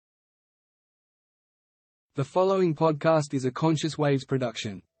The following podcast is a Conscious Waves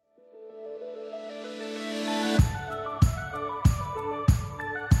production.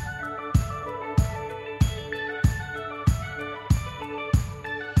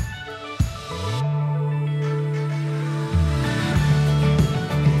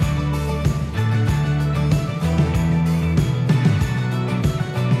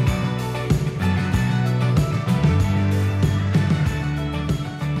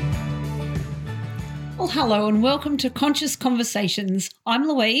 Hello and welcome to Conscious Conversations. I'm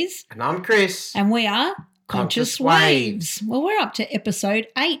Louise. And I'm Chris. And we are Conscious Waves. Well, we're up to episode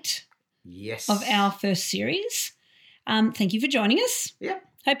 8 of our first series. Thank you for joining us. Yep.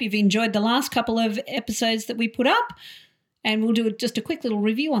 Hope you've enjoyed the last couple of episodes that we put up. And we'll do just a quick little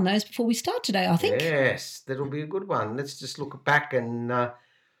review on those before we start today, I think. Yes, that'll be a good one. Let's just look back and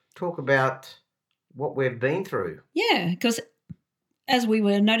talk about what we've been through. Yeah, because as we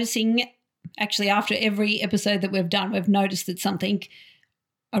were noticing, actually after every episode that we've done, we've noticed that something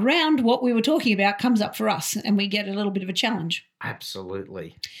around what we were talking about comes up for us and we get a little bit of a challenge.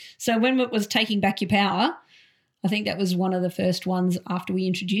 Absolutely. So when it was Taking Back Your Power, I think that was one of the first ones after we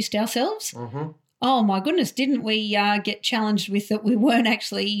introduced ourselves. Mm-hmm. Oh, my goodness, didn't we get challenged with that we weren't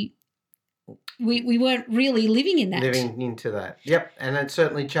actually we weren't really living in that. Living into that. Yep, and it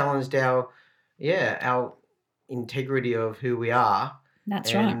certainly challenged our integrity of who we are.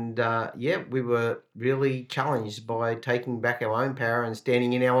 That's right. And, we were really challenged by taking back our own power and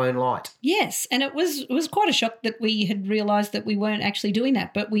standing in our own light. Yes, and it was quite a shock that we had realised that we weren't actually doing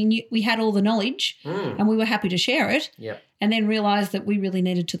that, but we knew we had all the knowledge and we were happy to share it. Yep. And then realised that we really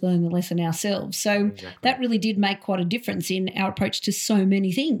needed to learn the lesson ourselves. So that really did make quite a difference in our approach to so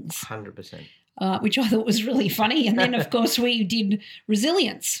many things. 100%. Which I thought was really funny. And then, of course, we did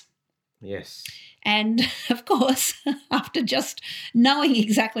resilience. Yes. And, of course, after just knowing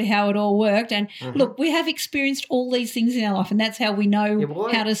exactly how it all worked, and look, we have experienced all these things in our life, and that's how we know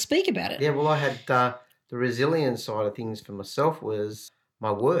how to speak about it. Yeah, well, I had the resilience side of things for myself was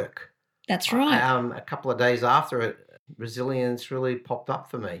my work. That's right. A couple of days after it, resilience really popped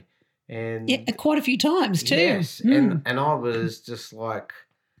up for me. And quite a few times too. Yes, and I was just like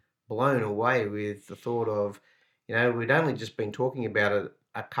blown away with the thought of, we'd only just been talking about it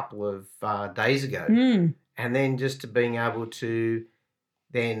a couple of days ago, and then just to being able to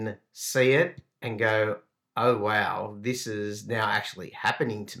then see it and go, oh wow, this is now actually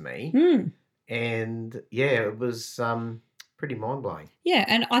happening to me, and it was pretty mind blowing. Yeah,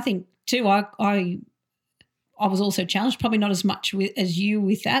 and I think too, I was also challenged, probably not as much as you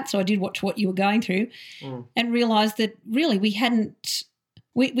with that. So I did watch what you were going through, and realised that really we hadn't.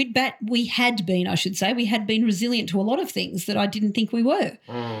 We had been resilient to a lot of things that I didn't think we were.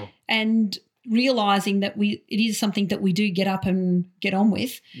 And realising that it is something that we do get up and get on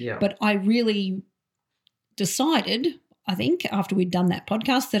with. Yeah. But I really decided, I think, after we'd done that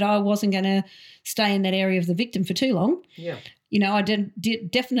podcast, that I wasn't going to stay in that area of the victim for too long. Yeah. I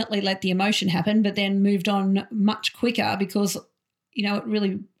did definitely let the emotion happen, but then moved on much quicker because, it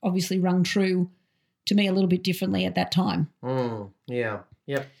really obviously rung true to me a little bit differently at that time. Yeah.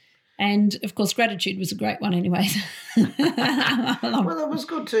 Yep. And, of course, gratitude was a great one anyway. Well, that was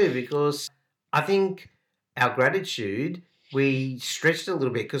good too because I think our gratitude, we stretched it a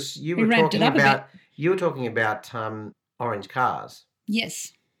little bit because you were talking about orange cars.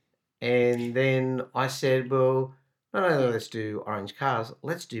 Yes. And then I said, well, not only let's do orange cars,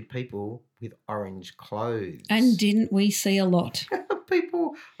 let's do people with orange clothes. And didn't we see a lot?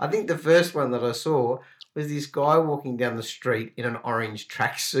 People, I think the first one that I saw was this guy walking down the street in an orange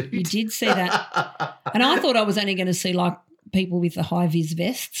tracksuit. You did see that. And I thought I was only going to see like people with the high-vis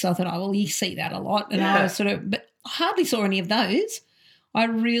vests. So I thought, you see that a lot. And I was but I hardly saw any of those. I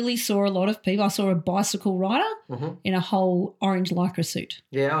really saw a lot of people. I saw a bicycle rider in a whole orange lycra suit.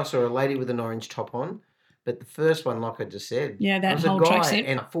 Yeah, I saw a lady with an orange top on. But the first one, like I just said, that was whole a guy tracksuit.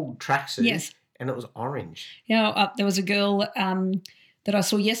 in a full tracksuit. Yes. And it was orange. There was a girl that I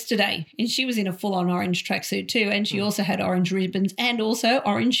saw yesterday, and she was in a full-on orange tracksuit too, and she also had orange ribbons and also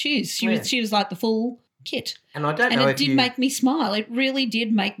orange shoes. She was like the full kit. And I don't know and it did make me smile. It really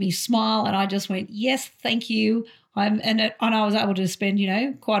did make me smile, and I just went, yes, thank you. And I was able to spend,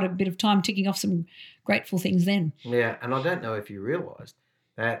 quite a bit of time ticking off some grateful things then. Yeah, and I don't know if you realised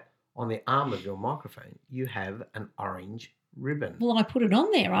that on the arm of your microphone you have an orange ribbon. Well, I put it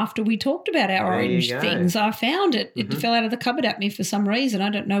on there after we talked about our orange things. I found it. It fell out of the cupboard at me for some reason. I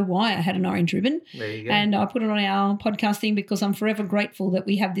don't know why I had an orange ribbon. There you go. And I put it on our podcast thing because I'm forever grateful that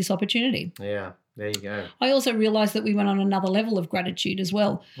we have this opportunity. Yeah, there you go. I also realised that we went on another level of gratitude as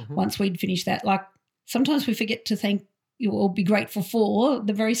well once we'd finished that. Like sometimes we forget to thank, you'll be grateful for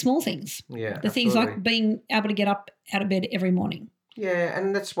the very small things. Yeah. The things like being able to get up out of bed every morning. Yeah,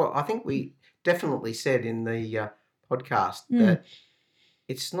 and that's what I think we definitely said in the podcast, that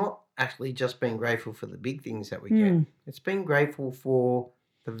it's not actually just being grateful for the big things that we get. It's being grateful for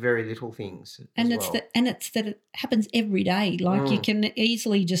the very little things and as well. It's that it happens every day. Like you can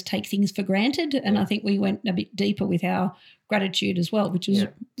easily just take things for granted, and I think we went a bit deeper with our gratitude as well, which was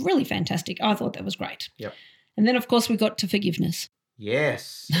really fantastic. I thought that was great. Yep. And then, of course, we got to forgiveness.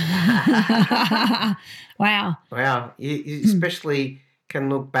 Yes. Wow. Wow. You especially can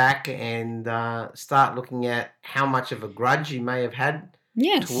look back and start looking at how much of a grudge you may have had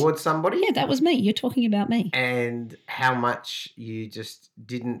towards somebody. Yeah, that was me. You're talking about me. And how much you just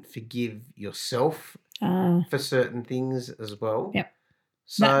didn't forgive yourself for certain things as well. Yep.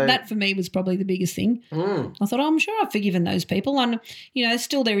 So that for me was probably the biggest thing. I thought, I'm sure I've forgiven those people. And,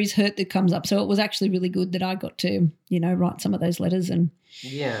 still there is hurt that comes up. So it was actually really good that I got to, write some of those letters and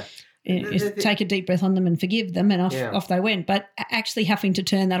take a deep breath on them and forgive them, and off they went. But actually having to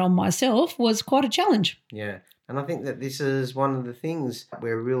turn that on myself was quite a challenge. Yeah. And I think that this is one of the things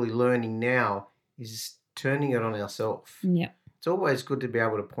we're really learning now is turning it on ourselves. Yeah. It's always good to be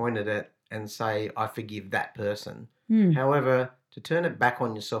able to point at it and say, I forgive that person. However, to turn it back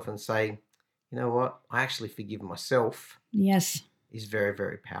on yourself and say, you know what, I actually forgive myself. Yes. Is very,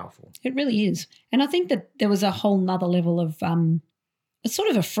 very powerful. It really is. And I think that there was a whole nother level of sort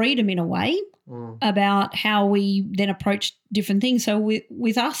of a freedom in a way about how we then approach different things. So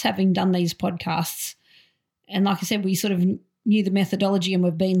with us having done these podcasts, and like I said, we sort of knew the methodology and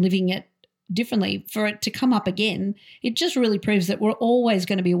we've been living it differently, for it to come up again, it just really proves that we're always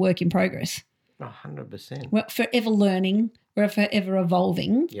going to be a work in progress. 100%. We're forever learning. We're forever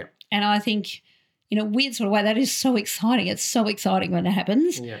evolving. Yeah. And I think in a weird sort of way, that is so exciting. It's so exciting when it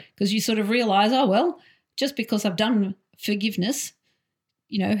happens because you sort of realise, oh, well, just because I've done forgiveness,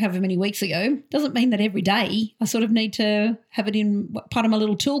 however many weeks ago, doesn't mean that every day I sort of need to have it in part of my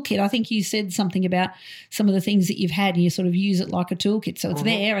little toolkit. I think you said something about some of the things that you've had and you sort of use it like a toolkit. So it's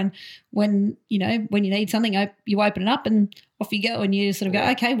there, and when you need something, you open it up and off you go, and you sort of go,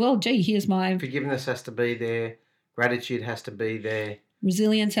 okay, well, gee, here's my... Forgiveness has to be there. Gratitude has to be there.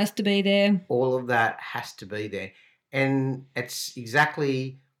 Resilience has to be there. All of that has to be there. And it's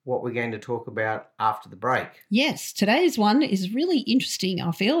exactly what we're going to talk about after the break. Yes, today's one is really interesting,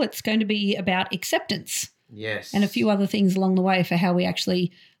 I feel. It's going to be about acceptance. Yes. And a few other things along the way for how we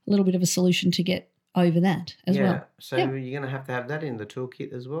actually, a little bit of a solution to get over that as well. So you're going to have that in the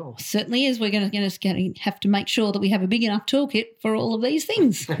toolkit as well. Certainly is. We're going to have to make sure that we have a big enough toolkit for all of these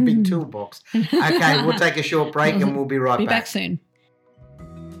things. A big toolbox. Okay, we'll take a short break and we'll be right back. Be back soon.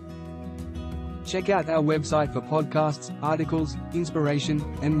 Check out our website for podcasts, articles, inspiration,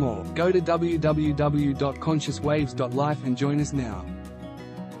 and more. Go to www.consciouswaves.life and join us now.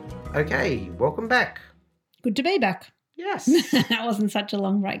 Okay, welcome back. Good to be back. Yes. That wasn't such a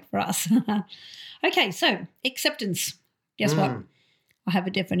long break for us. Okay, so acceptance. Guess what? I have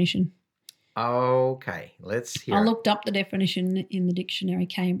a definition. Okay, let's hear I looked up the definition in the dictionary,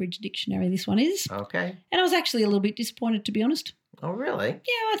 Cambridge Dictionary, this one is. Okay. And I was actually a little bit disappointed, to be honest. Oh, really?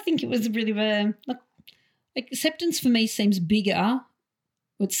 Yeah, I think it was really acceptance for me seems bigger.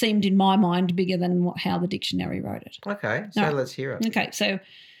 It seemed in my mind bigger than how the dictionary wrote it. Okay, so let's hear it. Okay, so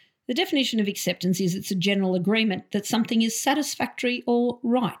the definition of acceptance is it's a general agreement that something is satisfactory or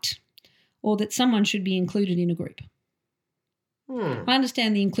right, or that someone should be included in a group. I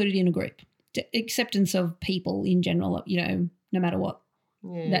understand the included in a group. Acceptance of people in general, no matter what.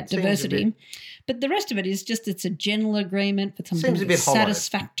 Yeah, that diversity. But the rest of it is just it's a general agreement for something that's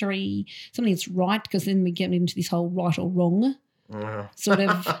satisfactory, something that's right, because then we get into this whole right or wrong sort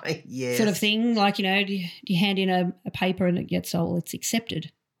of thing. Like, do you hand in a paper and it gets, it's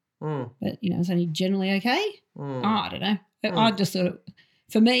accepted. But, it's only generally okay? I don't know. I just sort of,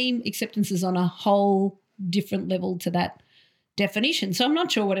 for me, acceptance is on a whole different level to that definition. So I'm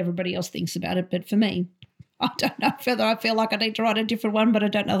not sure what everybody else thinks about it, but for me, I don't know whether I feel like I need to write a different one, but I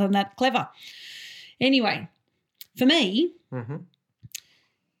don't know that I'm that clever. Anyway, for me,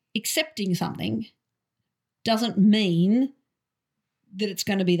 accepting something doesn't mean that it's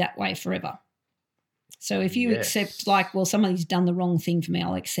going to be that way forever. So if you accept, somebody's done the wrong thing for me,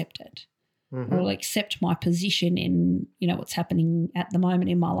 I'll accept it. Or I'll accept my position in, what's happening at the moment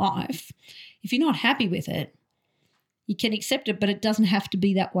in my life. If you're not happy with it, you can accept it, but it doesn't have to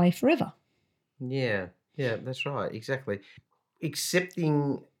be that way forever. Yeah. Yeah, that's right. Exactly.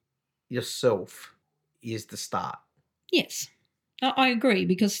 Accepting yourself is the start. Yes, I agree,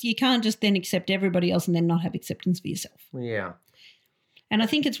 because you can't just then accept everybody else and then not have acceptance for yourself. Yeah. And I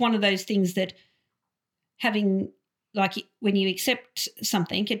think it's one of those things that having like when you accept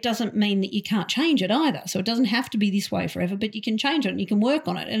something, it doesn't mean that you can't change it either. So it doesn't have to be this way forever, but you can change it and you can work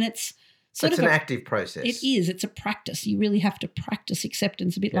on it. And it's sort It's of an active process. It is. It's a practice. You really have to practice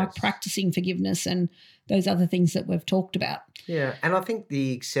acceptance, a bit like practicing forgiveness and those other things that we've talked about. Yeah, and I think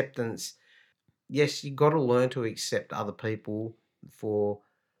the acceptance, yes, you got to learn to accept other people for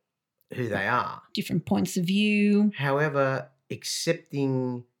who they are. Different points of view. However,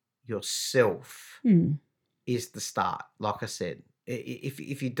 accepting yourself is the start. Like I said,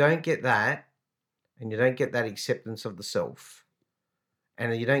 if you don't get that, and you don't get that acceptance of the self,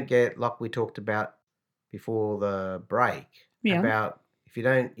 and you don't get, like we talked about before the break, about if you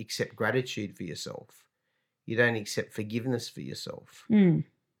don't accept gratitude for yourself, you don't accept forgiveness for yourself,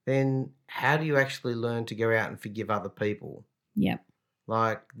 then how do you actually learn to go out and forgive other people? Yep.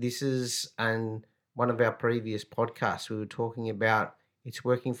 Like this is, and one of our previous podcasts, we were talking about it's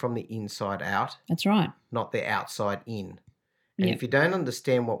working from the inside out. That's right. Not the outside in. And if you don't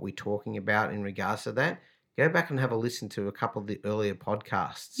understand what we're talking about in regards to that, go back and have a listen to a couple of the earlier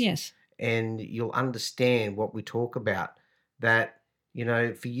podcasts. Yes. And you'll understand what we talk about. That, you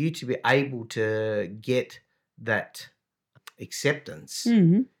know, for you to be able to get that acceptance,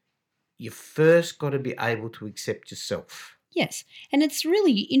 you first got to be able to accept yourself. Yes. And it's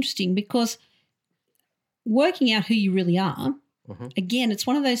really interesting because working out who you really are, again, it's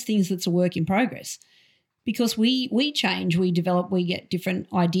one of those things that's a work in progress. Because we change, we develop, we get different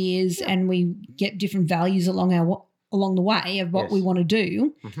ideas and we get different values along the way of what we want to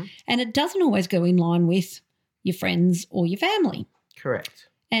do. And it doesn't always go in line with your friends or your family. Correct.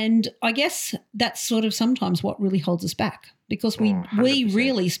 And I guess that's sort of sometimes what really holds us back because we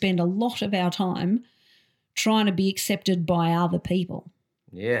really spend a lot of our time trying to be accepted by other people.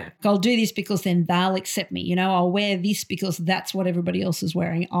 Yeah. I'll do this because then they'll accept me. You know, I'll wear this because that's what everybody else is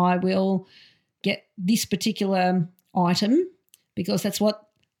wearing. I will get this particular item because that's what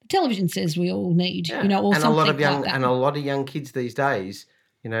the television says we all need. You know, or and something a lot of young kids these days,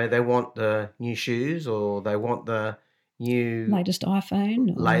 you know, they want the new shoes or they want the new latest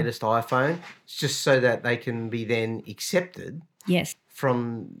iPhone. It's just so that they can be then accepted. Yes.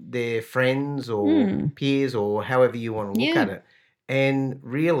 From their friends or peers or however you want to look at it. And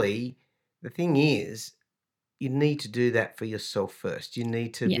really, the thing is, you need to do that for yourself first. You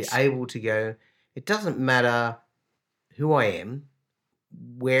need to be able to go, it doesn't matter who I am,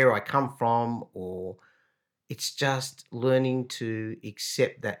 where I come from, or it's just learning to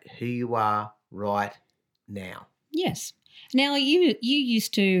accept that who you are right now. Yes. Now, you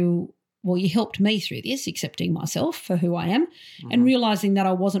used to, well, you helped me through this, accepting myself for who I am and realising that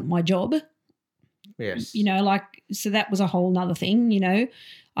I wasn't my job. Yes. You know, like, so that was a whole nother thing, you know.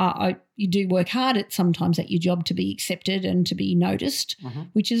 You do work hard sometimes at your job to be accepted and to be noticed,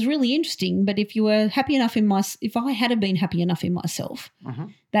 which is really interesting. But if you were happy enough if I had been happy enough in myself,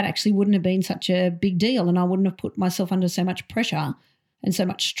 that actually wouldn't have been such a big deal and I wouldn't have put myself under so much pressure and so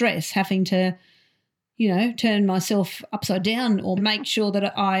much stress having to, you know, turn myself upside down or make sure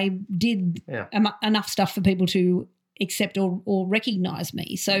that I did enough stuff for people to accept or recognise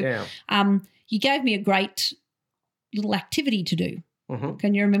me. So you gave me a great little activity to do.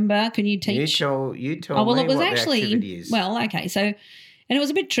 Can you remember? Can you teach? You tell me it was what actually, the activity is. Well, okay. So, and it was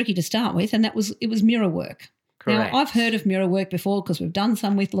a bit tricky to start with, and it was mirror work. Correct. Now, I've heard of mirror work before because we've done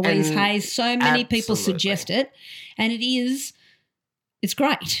some with Louise Hayes. So many people suggest it, and it's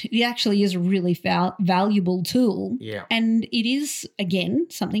great. It actually is a really valuable tool. Yeah. And it is, again,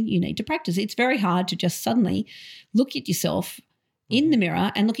 something you need to practice. It's very hard to just suddenly look at yourself in the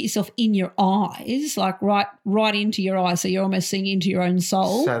mirror and look at yourself in your eyes, like right into your eyes, so you're almost seeing into your own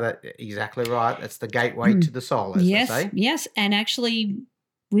soul. So that exactly right. That's the gateway to the soul, as they say. Yes, and actually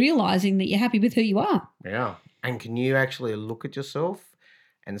realising that you're happy with who you are. Yeah. And can you actually look at yourself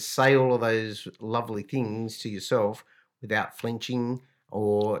and say all of those lovely things to yourself without flinching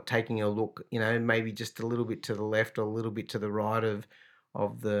or taking a look, you know, maybe just a little bit to the left or a little bit to the right of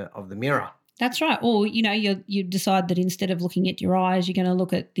the mirror? That's right. Or, you know, you decide that instead of looking at your eyes, you're going to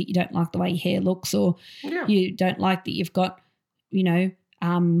look at that you don't like the way your hair looks or you don't like that you've got, you know,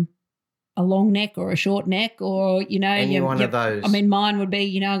 a long neck or a short neck or, you know. Any one of those. I mean, mine would be,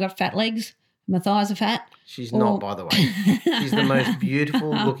 you know, I've got fat legs. My thighs are fat. She's not, by the way. She's the most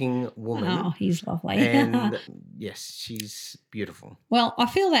beautiful looking woman. Oh, he's lovely. And yes, she's beautiful. Well, I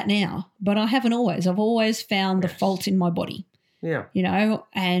feel that now, but I haven't always. I've always found the faults in my body. Yeah. You know,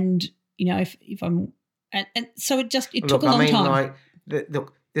 and you know, if I'm, and so it took a long time.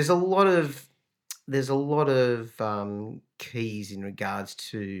 Look, there's a lot of keys in regards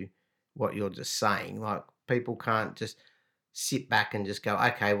to what you're just saying. Like people can't just sit back and just go,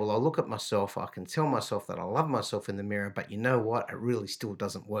 okay, well, I look at myself, I can tell myself that I love myself in the mirror, but you know what? It really still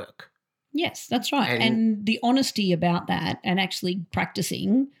doesn't work. Yes, that's right. And- And the honesty about that and actually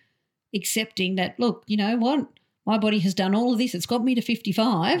practicing, accepting that, look, you know what? My body has done all of this. It's got me to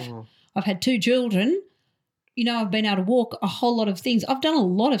 55. I've had 2 children. You know, I've been able to walk a whole lot of things. I've done a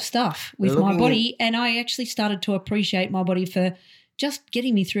lot of stuff with my body, and I actually started to appreciate my body for just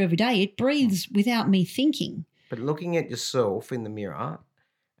getting me through every day. It breathes without me thinking. But looking at yourself in the mirror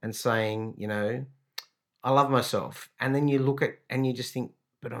and saying, you know, I love myself. And then you look at and you just think,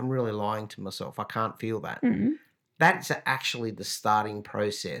 but I'm really lying to myself. I can't feel that. Mm. That's actually the starting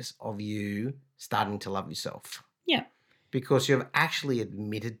process of you starting to love yourself. Yeah. Because you've actually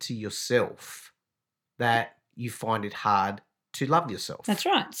admitted to yourself that you find it hard to love yourself. That's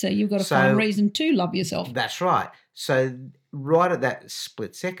right. So you've got to find reason to love yourself. That's right. So right at that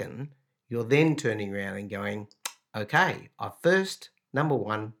split second, you're then turning around and going, okay, I first, number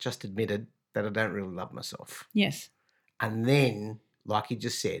one, just admitted that I don't really love myself. Yes. And then, like you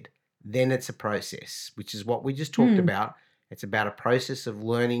just said, then it's a process, which is what we just talked about. It's about a process of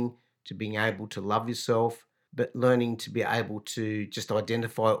learning to being able to love yourself, but learning to be able to just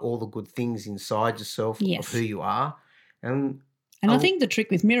identify all the good things inside yourself of who you are. And I think the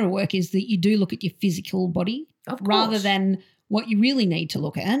trick with mirror work is that you do look at your physical body rather than what you really need to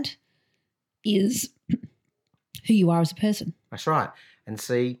look at is who you are as a person. That's right. And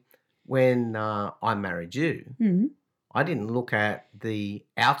see, when I married you, I didn't look at the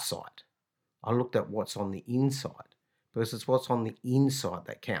outside. I looked at what's on the inside because it's what's on the inside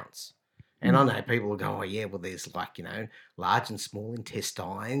that counts. And I know people will go, oh, yeah, well, there's like, you know, large and small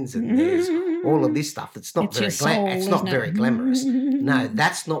intestines and there's all of this stuff. It's not very glamorous. No,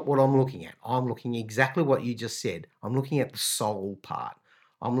 that's not what I'm looking at. I'm looking exactly what you just said. I'm looking at the soul part.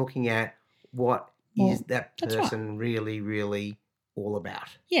 I'm looking at what is that person really, really all about.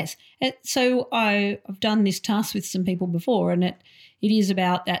 Yes. So I've done this task with some people before, and it is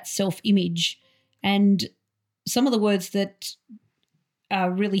about that self-image. And some of the words that are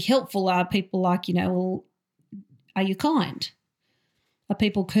really helpful are people like, you know, well, are you kind? Are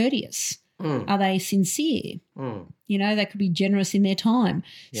people courteous? Are they sincere? You know, they could be generous in their time.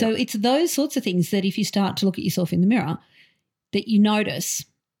 Yeah. So it's those sorts of things that if you start to look at yourself in the mirror that you notice,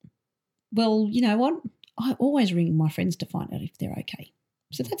 well, you know what? I always ring my friends to find out if they're okay.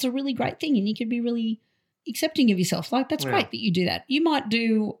 So that's a really great thing, and you can be really accepting of yourself. Like, that's great that you do that. You might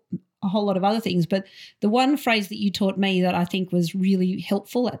do a whole lot of other things, but the one phrase that you taught me that I think was really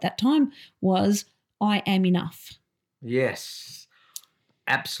helpful at that time was, I am enough. Yes,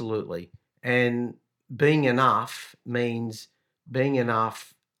 absolutely. And being enough means being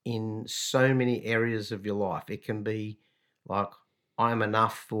enough in so many areas of your life. It can be like, I'm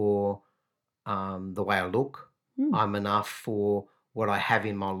enough for the way I look. I'm enough for what I have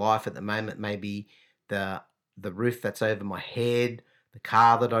in my life at the moment, maybe the roof that's over my head, the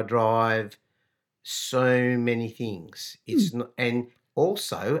car that I drive, so many things. It's not, and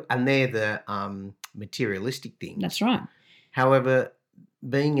also, and they're the materialistic things. That's right. However,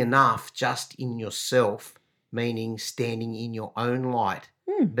 being enough just in yourself, meaning standing in your own light,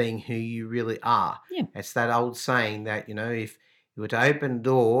 being who you really are. Yeah. It's that old saying that, you know, if you were to open a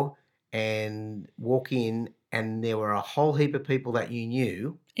door and walk in and there were a whole heap of people that you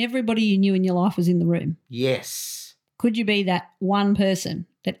knew. Everybody you knew in your life was in the room. Yes. Could you be that one person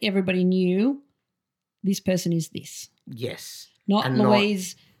that everybody knew, this person is this? Yes. Not and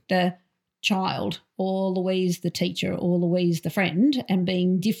Louise the child or Louise the teacher or Louise the friend, and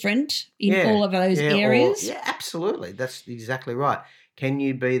being different in all of those areas? Absolutely. That's exactly right. Can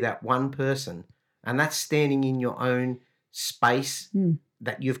you be that one person? And that's standing in your own space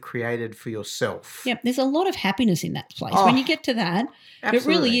that you've created for yourself. Yep, there's a lot of happiness in that place. When you get to that, it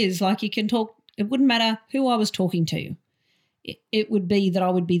really is like you can talk. It wouldn't matter who I was talking to. It would be that I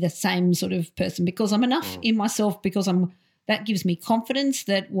would be the same sort of person because I'm enough in myself, because that gives me confidence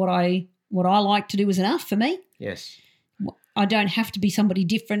that what I like to do is enough for me. Yes. I don't have to be somebody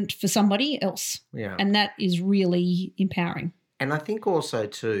different for somebody else. Yeah. And that is really empowering. And I think also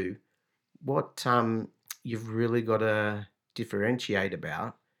too, what you've really got to differentiate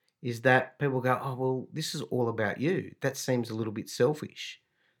about is that people go, oh, well, this is all about you. That seems a little bit selfish.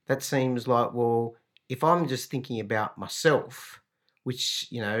 That seems like, well, if I'm just thinking about myself, which,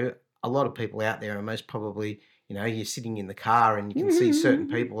 you know, a lot of people out there are most probably, you know, you're sitting in the car and you can see certain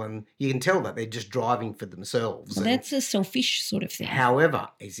people and you can tell that they're just driving for themselves. Well, that's a selfish sort of thing. However,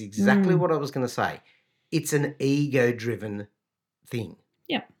 it's exactly what I was going to say. It's an ego-driven thing.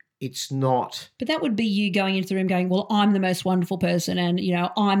 Yeah. it's not. But that would be you going into the room going, well, I'm the most wonderful person and,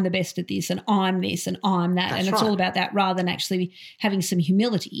 I'm the best at this and I'm this and I'm that. That's And it's right. all about that rather than actually having some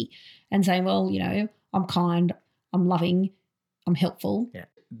humility and saying, well, I'm kind, I'm loving, I'm helpful. Yeah.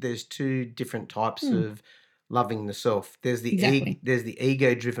 There's two different types of loving the self. There's the Exactly. there's the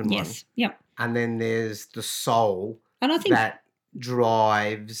ego-driven one. Yes. Yep. And then there's the soul And I think that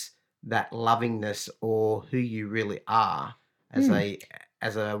drives that lovingness or who you really are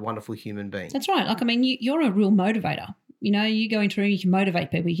as a wonderful human being. that's right. Like, I mean, you're a real motivator. You go into a room, you can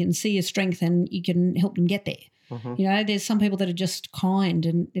motivate people, you can see your strength and you can help them get there. Mhm. There's some people that are just kind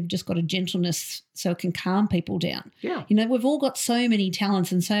and they've just got a gentleness so it can calm people down. Yeah. We've all got so many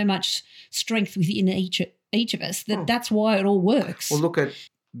talents and so much strength within each of us that's why it all works. Well, look at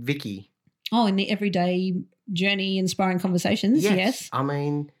Vicky. Oh, in the everyday journey, inspiring conversations, yes. I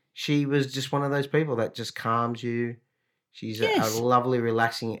mean, she was just one of those people that just calms you. She's Yes. a lovely,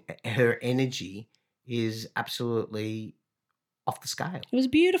 relaxing. Her energy is absolutely off the scale. It was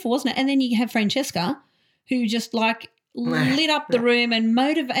beautiful, wasn't it? And then you have Francesca, who just lit up the room and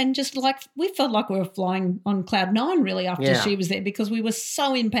and just we felt like we were flying on cloud nine really after she was there because we were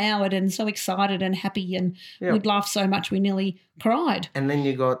so empowered and so excited and happy and we'd laughed so much we nearly cried. And then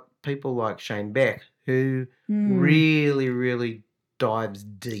you got people like Shane Beck who really, really dives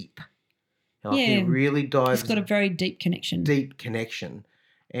deep. He really dives. He's got a very deep connection.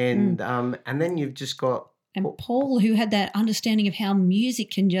 And then you've just got and Paul, who had that understanding of how music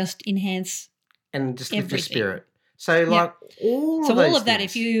can just enhance and just lift your everything. spirit. So all of that,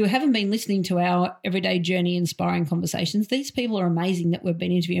 if you haven't been listening to our Everyday Journey Inspiring Conversations, these people are amazing that we've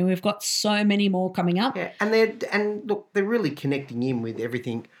been interviewing. We've got so many more coming up. Yeah, and they're really connecting in with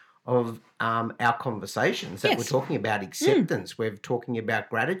everything of our conversations that we're talking about acceptance. We're talking about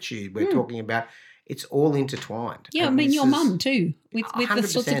gratitude. We're talking about it's all intertwined. Yeah, and I mean, your mum too, with the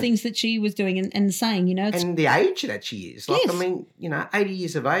sorts of 100%. things that she was doing and saying, it's And the age that she is. Like, Yes. I mean, 80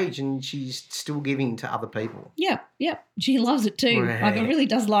 years of age and she's still giving to other people. yeah, she loves it too. Like, it really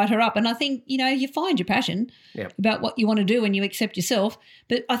does light her up. And I think, you find your passion about what you want to do and you accept yourself.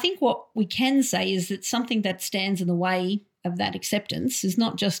 But I think what we can say is that something that stands in the way of that acceptance is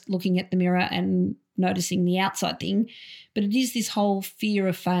not just looking at the mirror and noticing the outside thing, but it is this whole fear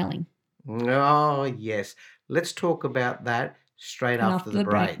of failing. Oh, yes. Let's talk about that straight And after the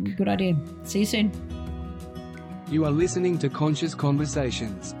break. Good idea. See you soon. You are listening to Conscious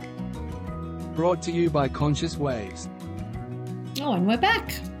Conversations. Brought to you by Conscious Waves. Oh, and we're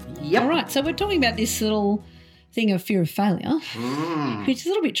back. Yep. All right, so we're talking about this little thing of fear of failure, which is a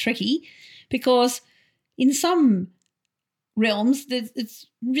little bit tricky because in some realms it's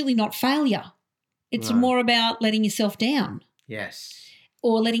really not failure. It's No. more about letting yourself down Yes.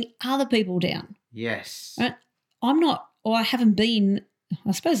 or letting other people down. Yes. Right? I haven't been,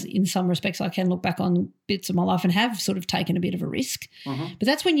 I suppose in some respects I can look back on bits of my life and have sort of taken a bit of a risk. Mhm. But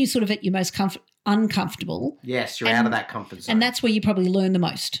that's when you're sort of at your most uncomfortable. Yes, you're out of that comfort zone. And that's where you probably learn the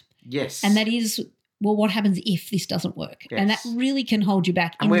most. yes. And that is, well, what happens if this doesn't work? And that Yes. really can hold you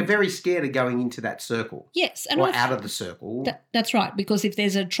back. And we're very scared of going into that circle. Yes. And or I've- out of the circle. That's right, because if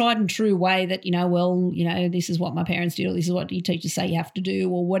there's a tried and true way that, this is what my parents did or this is what your teachers say you have to do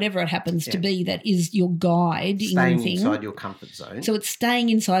or whatever it happens to be that is your guide Staying in the thing. inside your comfort zone. So it's staying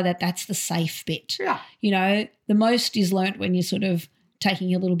inside that's the safe bit. Yeah. The most is learnt when you're sort of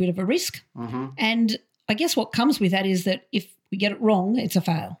taking a little bit of a risk. Mm-hmm. And I guess what comes with that is that if we get it wrong, it's a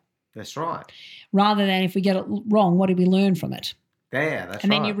fail. That's right. Rather than if we get it wrong, what did we learn from it? Yeah, that's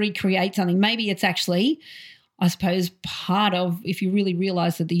And right. then you recreate something. Maybe it's actually, I suppose, part of if you really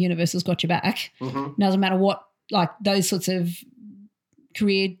realise that the universe has got your back, Mhm. doesn't matter what, like those sorts of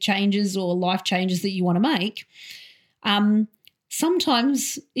career changes or life changes that you want to make,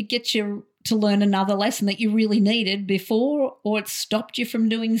 sometimes it gets you to learn another lesson that you really needed before, or it stopped you from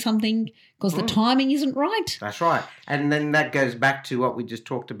doing something because the timing isn't right. That's right. And then that goes back to what we just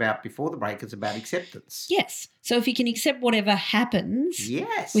talked about before the break. It's about acceptance. Yes. So if you can accept whatever happens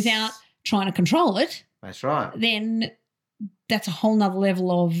Yes. without trying to control it, That's right. then that's a whole nother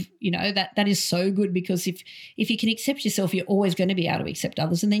level of, that is so good because if you can accept yourself, you're always going to be able to accept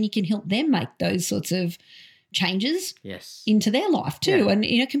others and then you can help them make those sorts of changes Yes. into their life too. Yeah. And,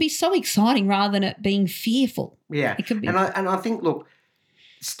 it can be so exciting rather than it being fearful. Yeah. It could be And I think, look,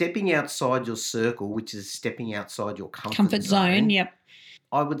 stepping outside your circle, which is stepping outside your comfort zone. Yep.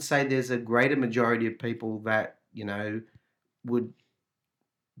 I would say there's a greater majority of people that, would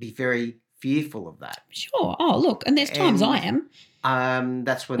be very fearful of that. Sure. Oh, look, and there's times I am.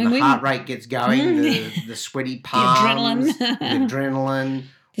 That's when And the we- heart rate gets going, the sweaty palms, adrenaline. the adrenaline,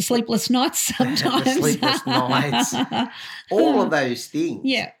 The sleepless nights sometimes. sleepless nights. all of those things.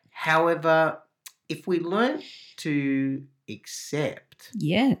 Yeah. However, if we learn to accept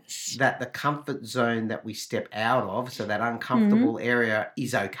Yes. that the comfort zone that we step out of, so that uncomfortable area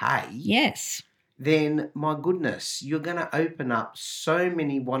is okay, Yes. then my goodness, you're going to open up so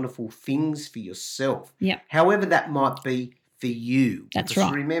many wonderful things for yourself. Yep. However that might be for you. That's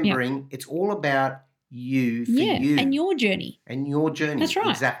Because right. remembering, it's all about you for Yeah. you. And your journey. And your journey. That's right.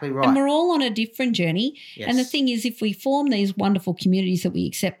 Exactly right. And we're all on a different journey. Yes. And the thing is, if we form these wonderful communities that we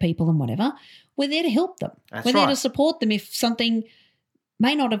accept people and whatever, we're there to help them. That's we're there to right. support them if something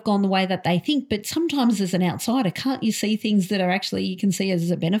may not have gone the way that they think, but sometimes as an outsider, can't you see things that are actually you can see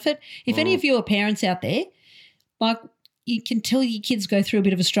as a benefit? If any of you are parents out there, like you can tell your kids go through a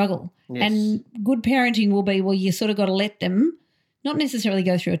bit of a struggle. Yes. And good parenting will be, well, you sort of got to let them not necessarily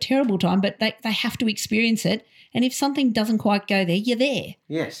go through a terrible time, but they have to experience it. And if something doesn't quite go there, you're there.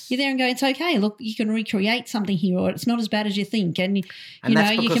 Yes. You're there and go, it's okay. Look, you can recreate something here, or it's not as bad as you think. And you that's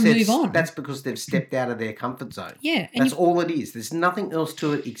know, you because can move on. That's because they've stepped out of their comfort zone. Yeah. And That's all it is. There's nothing else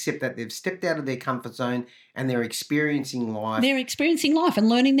to it except that they've stepped out of their comfort zone and they're experiencing life. they're experiencing life and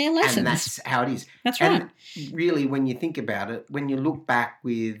learning their lessons. And that's how it is. That's right. And really, when you think about it, when you look back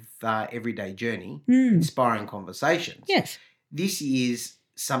with Everyday Journey, Mm. Inspiring Conversations, Yes. this is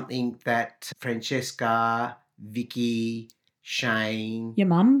something that Francesca, Vicky, Shane, Your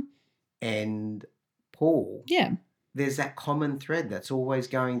mum. and Paul, Yeah. there's that common thread that's always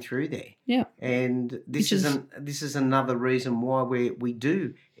going through there. Yeah. And this Which is- this is another reason why we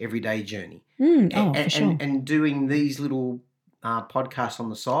do Everyday Journey. Mm. Oh, and, for sure. and doing these little podcasts on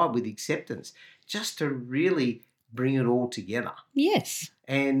the side with acceptance, just to really bring it all together. Yes.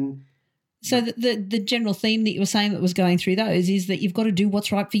 And So the general theme that you were saying that was going through those is that you've got to do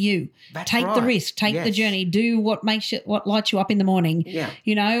what's right for you. that's Take the right. risk, take the Yes. journey, do what lights you up in the morning. Yeah,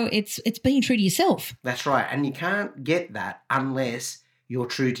 You know, it's being true to yourself. that's right. And you can't get that unless you're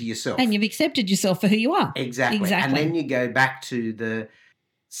true to yourself. And you've accepted yourself for who you are. Exactly. Exactly. And then you go back to the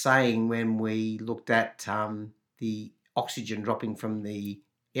saying when we looked at the oxygen dropping from the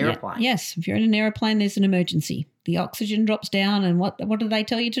aeroplane. Yeah. Yes. If you're in an aeroplane, there's an emergency. The oxygen drops down, and what do they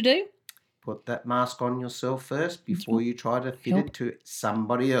tell you to do? Put that mask on yourself first before right. you try to fit Help. it to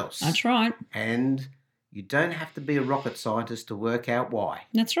somebody else. That's right. And you don't have to be a rocket scientist to work out why.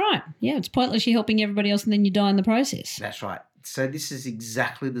 That's right. Yeah, it's pointless you helping everybody else and then you die in the process. That's right. So this is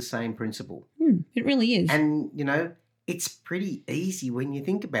exactly the same principle. It really is. And, it's pretty easy when you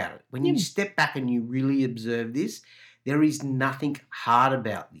think about it. When you Yeah. step back and you really observe this, there is nothing hard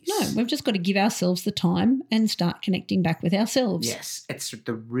about this. No, we've just got to give ourselves the time and start connecting back with ourselves. Yes, it's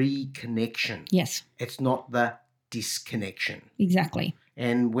the reconnection. Yes, It's not the disconnection. exactly.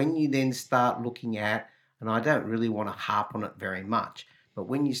 And when you then start looking at, and I don't really want to harp on it very much, but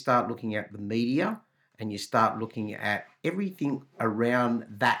when you start looking at the media and you start looking at everything around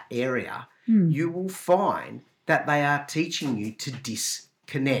that area, you will find that they are teaching you to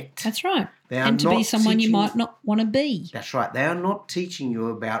disconnect. That's right. They are And to be not someone you teaching- might not want to be. That's right. They are not teaching you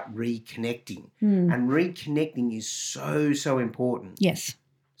about reconnecting. Mm. And reconnecting is so, so important. Yes.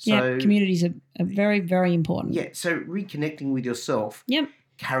 So, Yeah, communities are very, very important. yeah, so reconnecting with yourself Yep.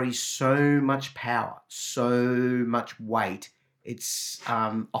 carries so much power, so much weight. It's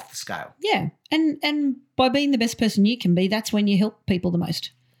off the scale. Yeah. And by being the best person you can be, that's when you help people the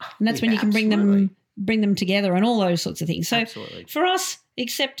most. And that's when Yeah, you can bring them together and all those sorts of things. So Absolutely. for us,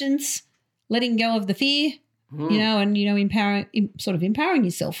 acceptance, letting go of the fear, Mm. and empowering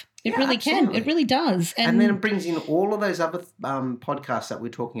yourself. It Yeah, really can. absolutely. It really does. And then it brings in all of those other podcasts that we're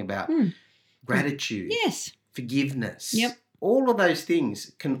talking about. Gratitude, yes, forgiveness. Yep. All of those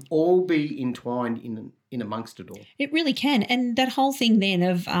things can all be entwined in amongst it all. it really can. And that whole thing then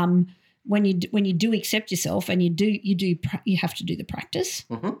of when you do accept yourself and you have to do the practice,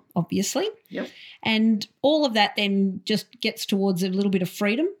 Mhm. obviously. Yep. And all of that then just gets towards a little bit of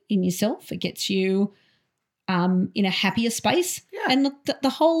freedom in yourself. It gets you in a happier space. Yeah. And look, the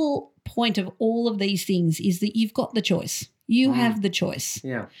whole point of all of these things is that you've got the choice. You have the choice.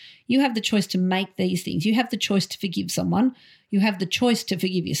 Yeah. You have the choice to make these things. You have the choice to forgive someone. You have the choice to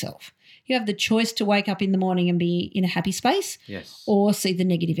forgive yourself. You have the choice to wake up in the morning and be in a happy space Yes. or see the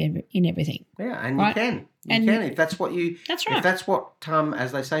negative in everything. Yeah, and Right. you can. You And- can if that's what you. That's right. If that's what,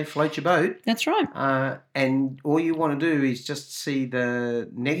 as they say, float your boat. That's right. And all you want to do is just see the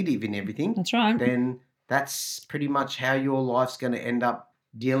negative in everything. That's right. Then that's pretty much how your life's going to end up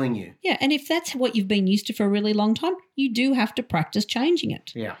dealing you. Yeah, and if that's what you've been used to for a really long time, you do have to practice changing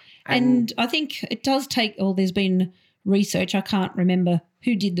it. Yeah. And I think it does take, there's been research, I can't remember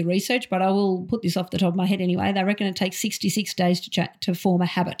who did the research, but I will put this off the top of my head anyway. They reckon it takes 66 days to form a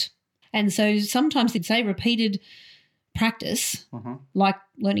habit. And so sometimes they'd say repeated practice, Mhm. like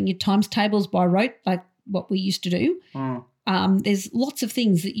learning your times tables by rote, like what we used to do. There's lots of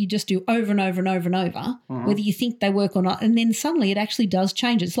things that you just do over and over and over and over, whether you think they work or not, and then suddenly it actually does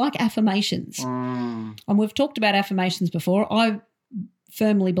change. It's like affirmations. And we've talked about affirmations before. I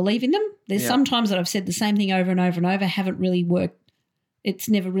firmly believe in them. There's some times that I've said the same thing over and over and over, haven't really worked. It's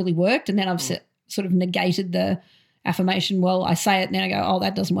never really worked, and then I've sort of negated the affirmation. Well, I say it and then I go, oh,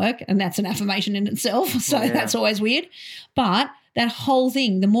 that doesn't work, and that's an affirmation in itself. So that's always weird. But that whole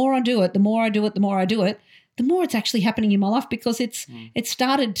thing, the more I do it, the more I do it, the more I do it, the more it's actually happening in my life, because it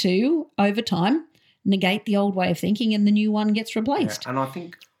started to, over time, negate the old way of thinking and the new one gets replaced. Yeah. And I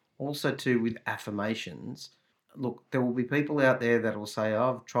think also too with affirmations, look, there will be people out there that will say,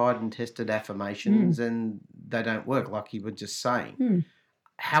 oh, I've tried and tested affirmations and they don't work, like you were just saying.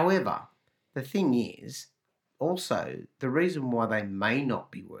 However, the thing is, also, the reason why they may not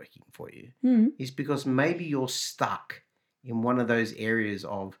be working for you is because maybe you're stuck in one of those areas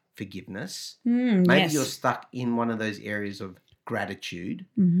of forgiveness. Maybe you're stuck in one of those areas of gratitude,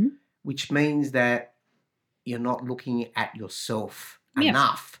 which means that you're not looking at yourself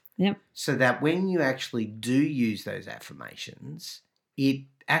enough. So that when you actually do use those affirmations, it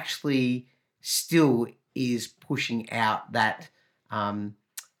actually still is pushing out that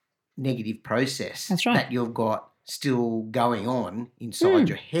negative process that you've got still going on inside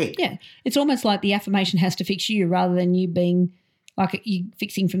your head. Yeah. It's almost like the affirmation has to fix you rather than you being like you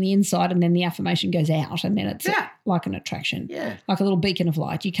fixing from the inside, and then the affirmation goes out, and then it's like an attraction, like a little beacon of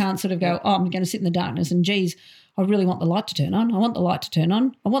light. You can't sort of go, oh, I'm going to sit in the darkness and, geez, I really want the light to turn on. I want the light to turn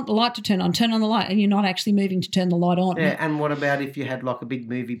on. I want the light to turn on. Turn on the light, and you're not actually moving to turn the light on. Yeah, and what about if you had like a big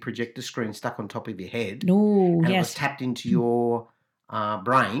movie projector screen stuck on top of your head it was tapped into your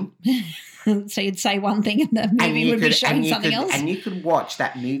brain? So you'd say one thing and the movie would be showing something else. And you could watch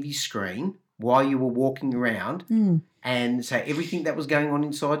that movie screen while you were walking around, and so everything that was going on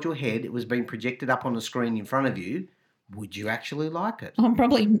inside your head, it was being projected up on the screen in front of you. Would you actually like it?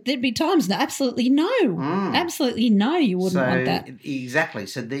 There'd be times, absolutely no. Absolutely no, you wouldn't want that. Exactly.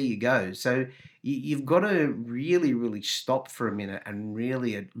 So there you go. So you've got to really, really stop for a minute and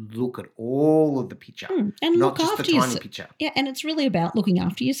really look at all of the picture, and not look just after the tiny picture. Yeah, and it's really about looking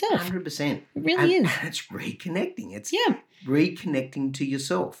after yourself. 100%. It really is. And it's reconnecting. It's reconnecting to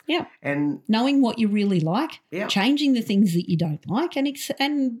yourself. Yeah. And knowing what you really like, changing the things that you don't like,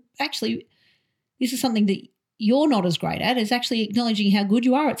 and actually this is something that you're not as great at, is actually acknowledging how good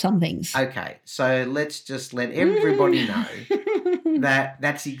you are at some things. Okay, so let's just let everybody know that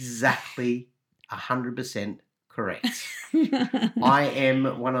that's exactly 100% correct. I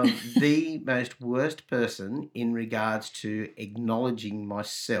am one of the most worst person in regards to acknowledging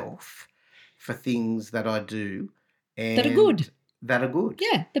myself for things that I do and that are good. That are good.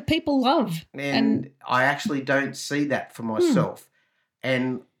 Yeah, that people love. And I actually don't see that for myself.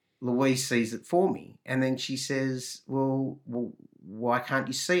 And Louise sees it for me. And then she says, well, why can't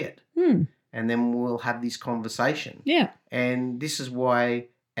you see it? And then we'll have this conversation. Yeah. And this is why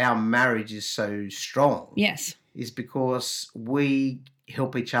our marriage is so strong. Yes. Is because we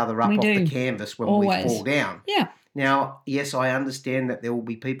help each other up off the canvas when we fall down. Yeah. Now, yes, I understand that there will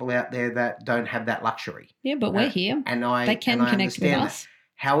be people out there that don't have that luxury. Yeah, but we're here. And they can connect with us. That.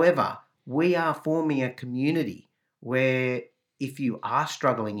 However, we are forming a community where if you are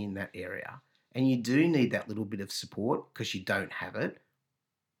struggling in that area and you do need that little bit of support because you don't have it,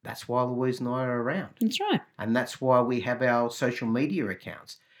 that's why Louise and I are around. That's right. And that's why we have our social media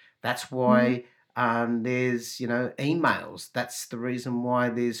accounts. That's why there's, emails. That's the reason why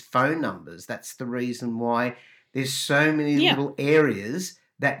there's phone numbers. That's the reason why there's so many little areas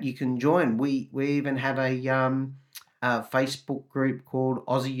that you can join. We even have a Facebook group called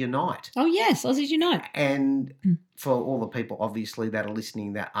Aussie Unite. Oh, yes, Aussies Unite. And for all the people, obviously, that are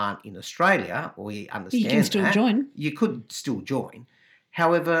listening that aren't in Australia, we understand you can still join. You could still join.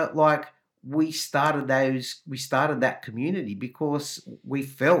 However, we started that community because we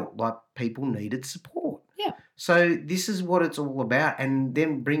felt like people needed support. Yeah. So this is what it's all about, and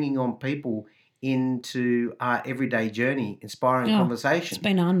then bringing on people into our everyday journey, inspiring conversation. It's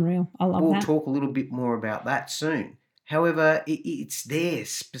been unreal. I love that. We'll talk a little bit more about that soon. However, it's there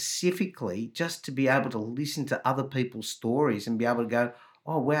specifically just to be able to listen to other people's stories and be able to go,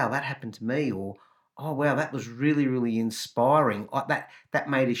 oh, wow, that happened to me, or, oh, wow, that was really, really inspiring. That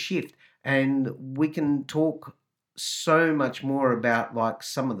made a shift. And we can talk so much more about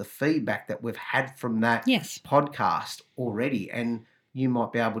some of the feedback that we've had from that podcast already. And you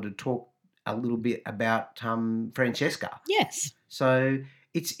might be able to talk a little bit about Francesca. Yes. So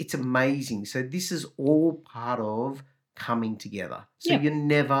it's amazing. So this is all part of coming together. So you're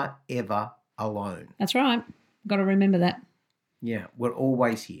never, ever alone. That's right. got to remember that. Yeah, we're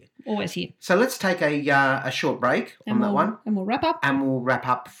always here. Always here. So let's take a short break on that one. And we'll wrap up. And we'll wrap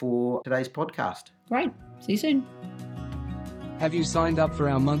up for today's podcast. Great. See you soon. Have you signed up for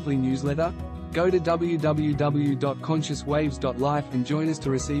our monthly newsletter? Go to www.consciouswaves.life and join us to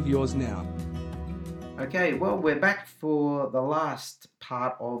receive yours now. Okay, well, we're back for the last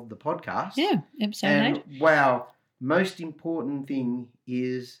part of the podcast. Yeah, episode And 8. wow, most important thing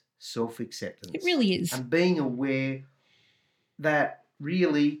is self-acceptance. It really is. And being aware that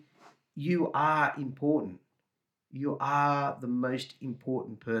really you are important. You are the most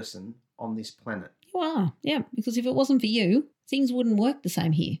important person on this planet. You are, yeah, because if it wasn't for you, things wouldn't work the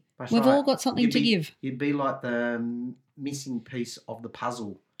same here. That's We've right. all got something to give. You'd be like the missing piece of the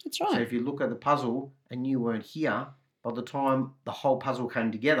puzzle. That's So right. if you look at the puzzle and you weren't here, by the time the whole puzzle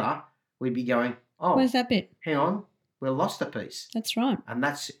came together, we'd be going, oh, Where's that bit? hang on, we lost a piece. That's right. And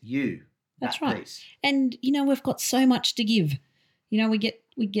that's you, That's that right. piece. And, we've got so much to give. We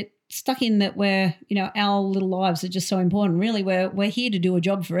get stuck in that where, our little lives are just so important. Really, we're here to do a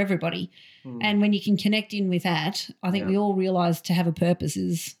job for everybody. Mm. And when you can connect in with that, I think we all realise to have a purpose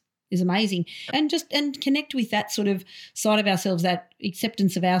is amazing. And connect with that sort of side of ourselves, that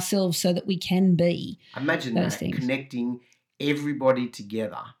acceptance of ourselves so that we can be. Imagine those that, things. connecting everybody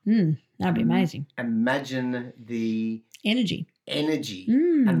together. That'd be amazing. Imagine the Energy. energy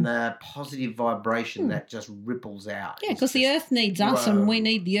Mm. and the positive vibration that just ripples out. Yeah, It's because the just- earth needs us and we Whoa.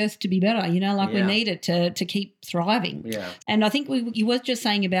 need the earth to be better, we Yeah. need it to keep thriving. Yeah. And I think you were just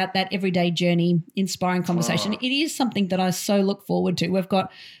saying about that everyday journey, inspiring conversation. Oh. It is something that I so look forward to.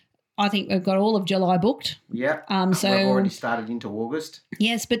 I think we've got all of July booked. Yeah. So We've already started into August.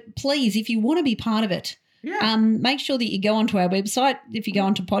 yes, but please, if you want to be part of it, Yeah. make sure that you go onto our website. If you go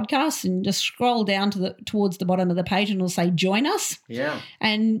onto podcasts and just scroll down towards the bottom of the page, and it'll say "Join us," Yeah.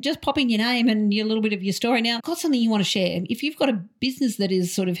 and just pop in your name and your little bit of your story. Now, got something you want to share? If you've got a business that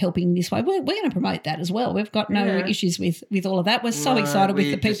is sort of helping this way, we're going to promote that as well. We've got no Yeah. issues with all of that. We're so No, excited with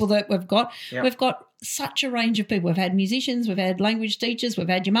we the people that we've got. Yep. We've got such a range of people. We've had musicians, we've had language teachers, we've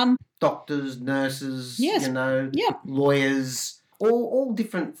had your mum. Doctors, nurses, Yes. Yep. Lawyers, all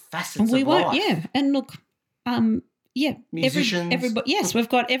different facets We of won't, life. yeah. And look, Musicians. everybody, yes, we've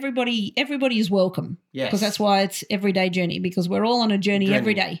got everybody. Everybody is welcome. Yes. Because that's why it's everyday journey, because we're all on a journey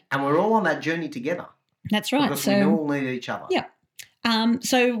every day. And we're all on that journey together. That's right. Because So we all need each other. yeah.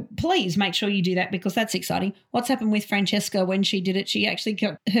 So please make sure you do that, because that's exciting. What's happened with Francesca when she did it? She actually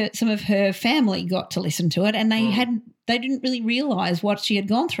got some of her family got to listen to it, and they didn't really realise what she had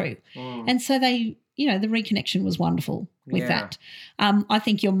gone through, and so they, the reconnection was wonderful with that. I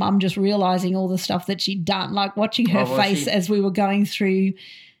think your mum just realising all the stuff that she'd done, like watching her face as we were going through,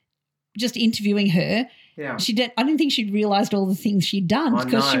 just interviewing her. Yeah. I didn't think she'd realised all the things she'd done,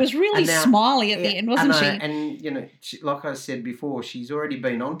 because she was really smiley at the end, wasn't she? And, like I said before, she's already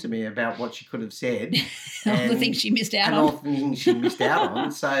been on to me about what she could have said. All the things she missed out and on. all the things she missed out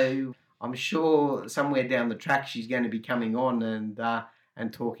on. So I'm sure somewhere down the track she's going to be coming on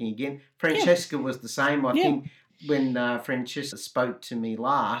and talking again. Francesca was the same. I think when Francesca spoke to me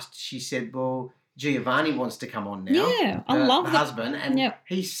last, she said, well, Giovanni wants to come on now. Yeah, I love the that. husband, and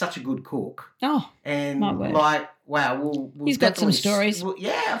he's such a good cook. Oh, and my word. Wow, we'll He's got some definitely stories.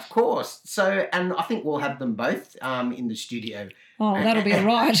 Yeah, of course. So, and I think we'll have them both in the studio. Oh, that'll be a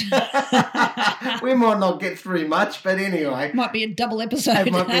ride. We might not get through much, but anyway, Might be a double episode.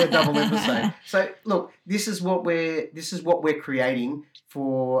 it might be a double episode. So, look, this is what we're creating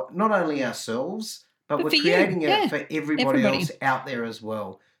for not only ourselves, but we're for you, creating yeah. it for everybody else out there as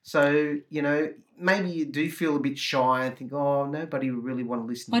well. So, maybe you do feel a bit shy and think, oh, nobody would really want to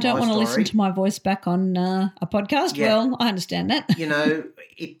listen to my story. I don't want to listen to my voice back on a podcast. Yeah. Well, I understand that.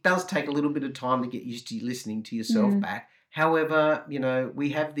 It does take a little bit of time to get used to listening to yourself back. However, we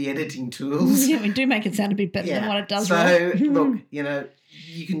have the editing tools. Yeah, we do make it sound a bit better than what it does. So, right? look,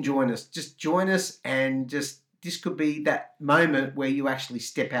 you can join us. Just join us, and this could be that moment where you actually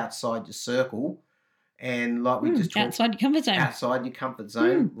step outside your circle. And like we just talked, outside your comfort zone. Outside your comfort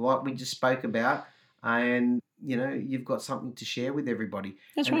zone, like we just spoke about. And, you've got something to share with everybody.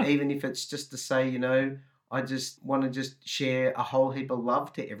 That's and right. even if it's just to say, I just want to just share a whole heap of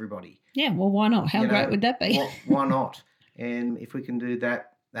love to everybody. Yeah, well, why not? How great would that be? Why not? And if we can do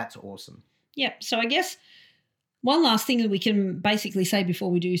that, that's awesome. Yeah, so I guess one last thing that we can basically say before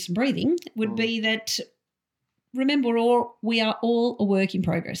we do some breathing would be that, remember, we are all a work in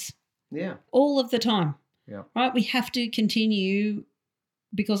progress. Yeah. All of the time. Yeah. Right? We have to continue,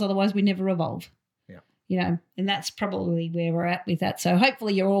 because otherwise we never evolve. Yeah. And that's probably where we're at with that. So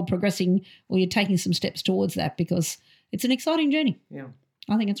hopefully you're all progressing, or you're taking some steps towards that, because it's an exciting journey. Yeah.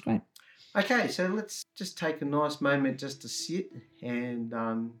 I think it's great. Okay, so let's just take a nice moment just to sit and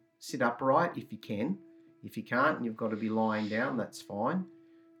sit upright if you can. If you can't and you've got to be lying down, that's fine.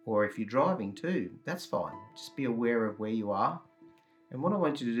 Or if you're driving too, that's fine. Just be aware of where you are. And what I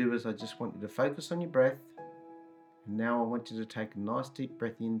want you to do is I just want you to focus on your breath. And now I want you to take a nice deep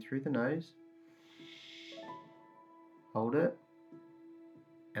breath in through the nose. Hold it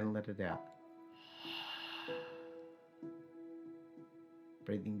and let it out.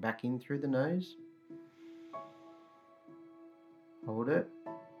 Breathing back in through the nose. Hold it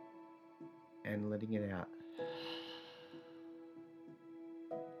and letting it out.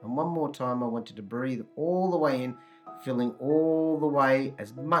 And one more time, I want you to breathe all the way in, filling all the way,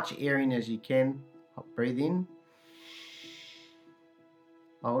 as much air in as you can. Breathe in.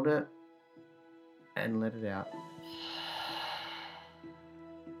 Hold it and let it out.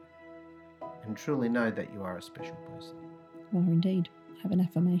 And truly know that you are a special person. You are indeed. Have an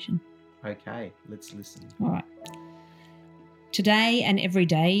affirmation. Okay, let's listen. All right. Today and every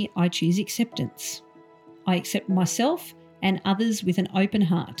day, I choose acceptance. I accept myself and others with an open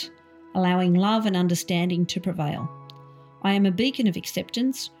heart, allowing love and understanding to prevail. I am a beacon of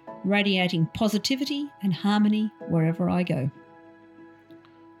acceptance, radiating positivity and harmony wherever I go.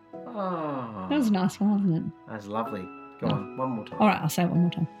 Oh, That was a nice one, wasn't it? that's lovely. Go on, one more time. All right, I'll say it one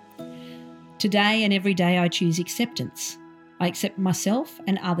more time. Today and every day, I choose acceptance. I accept myself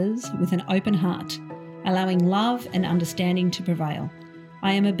and others with an open heart, allowing love and understanding to prevail.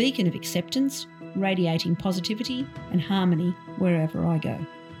 I am a beacon of acceptance, radiating positivity and harmony wherever I go.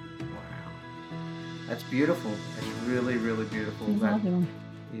 Wow. That's beautiful. That's really, really beautiful. It was a That lovely one.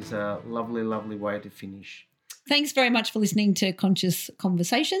 is a lovely, lovely way to finish. Thanks very much for listening to Conscious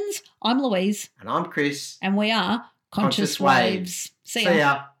Conversations. I'm Louise, And I'm Chris. and we are Conscious Conscious Waves. Waves. See See ya.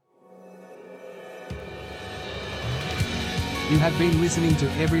 ya. You have been listening to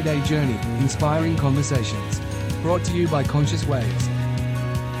Everyday Journey, Inspiring Conversations. Brought to you by Conscious Waves.